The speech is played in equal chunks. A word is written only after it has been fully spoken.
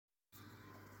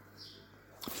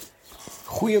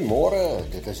Goeiemôre,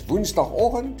 dit is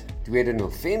Woensdagoggend, 2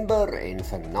 November en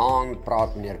vanaand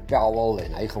praat meneer Powell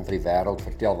en hy gaan vir die wêreld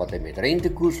vertel wat hy met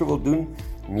rentekoerse wil doen.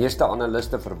 Meeste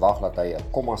analiste verwag dat hy 'n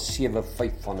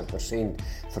 0,75%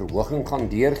 verhoging gaan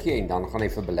deurgee en dan gaan hy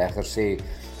vir beleggers sê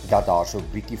dat daar so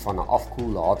 'n bietjie van 'n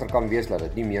afkoel later kan wees, dat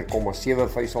dit nie meer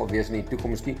 0,75 sal wees in die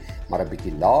toekoms nie, maar 'n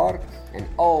bietjie laer en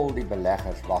al die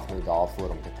beleggers wag nou daarvoor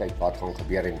om te kyk wat gaan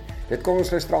gebeur en dit kon ons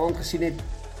gisteraand gesien het.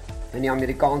 In die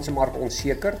Amerikaanse mark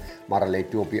onseker, maar hulle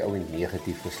het toe op die ou en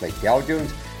negatief gesluit. Dow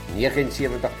Jones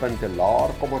 79 punte laer,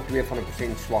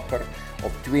 0,2% swakker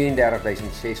op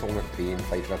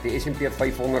 32653. Die S&P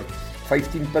 500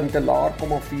 15 punte laer,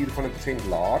 0,4%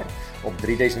 laer op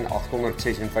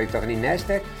 3856 en die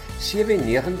Nasdaq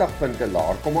 97 punte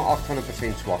laer,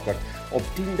 0,8% swakker op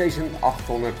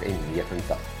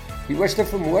 10890. Die ooste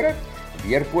vermoere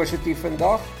weer positief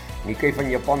vandag. Nikkei van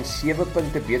Japan 7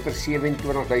 punte beter,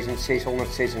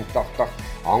 27686.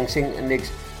 Hang Seng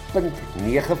Index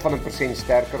 0,9%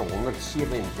 sterker,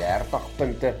 137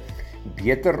 punte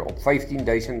beter op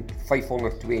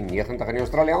 15592. En die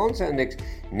Australiese indeks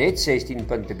net 16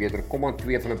 punte beter,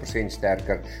 0,2%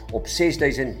 sterker op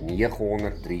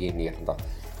 6993.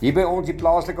 Hier by ons die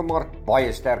plaaslike mark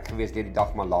baie sterk geweest deur die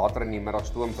dag, maar later in die middag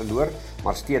stoom verloor,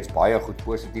 maar steeds baie goed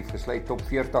positief gesluit. Top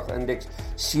 40 indeks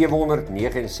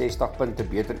 769 punte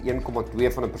beter,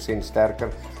 1,2% sterker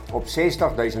op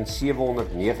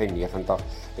 60799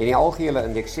 en die algehele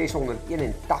indeks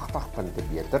 681 punte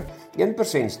beter,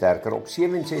 1% sterker op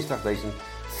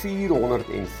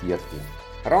 67414.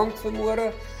 Rand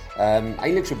vanmôre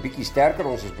eintlik so bietjie sterker,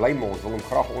 ons is bly, maar ons wil hom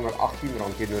graag onder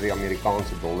R18 teenoor die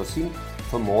Amerikaanse dollar sien.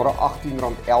 Vanmôre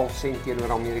R18.11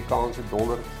 teenoor Amerikaanse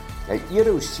dollar. Die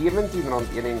euro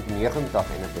R17.91 en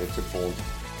 'n Britse pond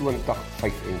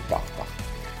R20.85.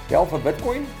 Wel vir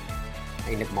Bitcoin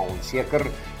eintlik maar onseker,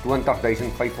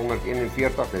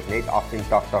 20541, dis net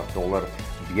 $88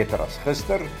 beter as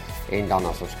gister. En dan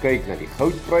as ons kyk na die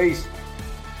goudprys,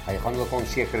 hy gaan ook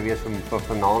onseker wees vir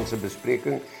vanaand se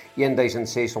bespreking,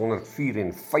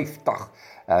 1654.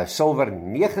 Silwer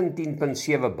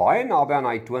 19.7, baie naby aan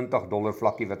hy $20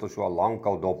 vlakkie wat ons so al lank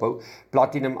al dophou.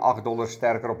 Platinum $8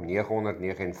 sterker op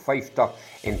 959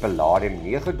 en palladium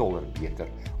 $9 beter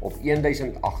op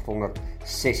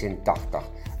 1886.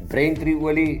 Brent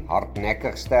olie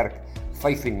hardnekkig sterk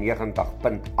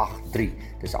 95.83.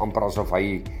 Dis amper asof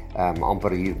hy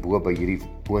amper hier bo by hierdie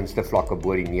boonste vlakke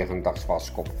bo die 90s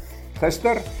vaskom.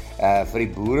 Gister vir die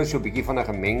boere so 'n bietjie van 'n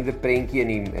gemengde prentjie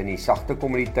in die sagte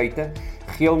kommoditeite.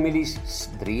 Geelmielies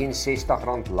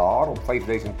R63 laer op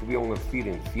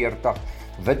 5244.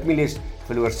 Witmielies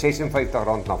verloor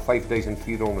R56 na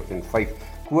 5405.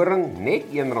 Koring net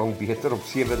R1 beter op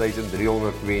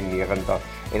 7392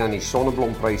 en dan die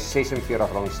sonneblomprys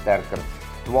R46 sterker,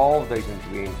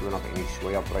 12022 en die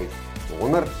sojaprys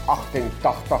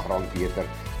R188 beter,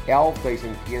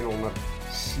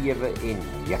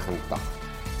 11197.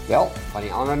 Wel, van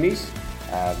die ander nuus,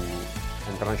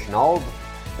 internasionaal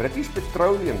British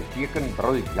Petroleum teken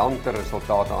briljante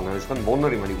resultate aan. Nou is geen wonder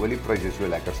nie, want die oliepryse is so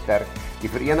lekker sterk. Die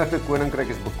Verenigde Koninkryk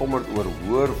is bekommerd oor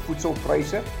hoër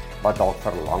voedselpryse wat dalk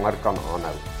vir langer kan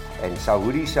aanhou. En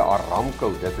Saoediese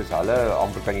Aramco, dit is hulle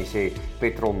amper kan jy sê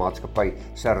petrolmaatskappy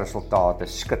se resultate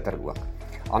skitter ook.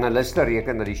 Analiste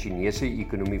reken dat die Chinese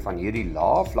ekonomie van hierdie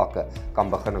lae vlakke kan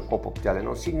begin 'n kop optel en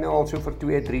ons sien nou al so vir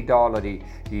 2-3 dae dat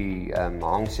die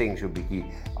Hang Seng so bietjie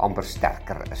amper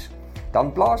sterker is.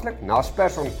 Dan plaaslik,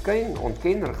 Naspers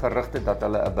ontken gerugte dat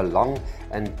hulle 'n belang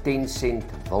in Tencent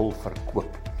wil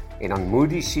verkoop. En dan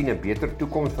Moody's sien 'n beter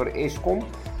toekoms vir Eskom.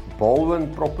 Baldwin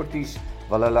Properties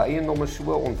wil hulle eiendomme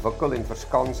so ontwikkel en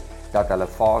verskans dat hulle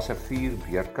fase 4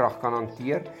 beurtkrag kan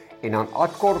hanteer en dan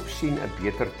Adcorp sien 'n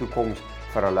beter toekoms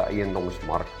vir hulle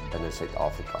eiendomsmark binne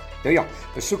Suid-Afrika. Nou ja,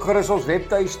 besoek gerus ons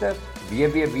webtuiste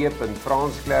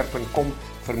www.fransklerk.com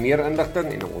vir meer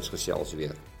inligting en ons gesels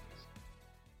weer.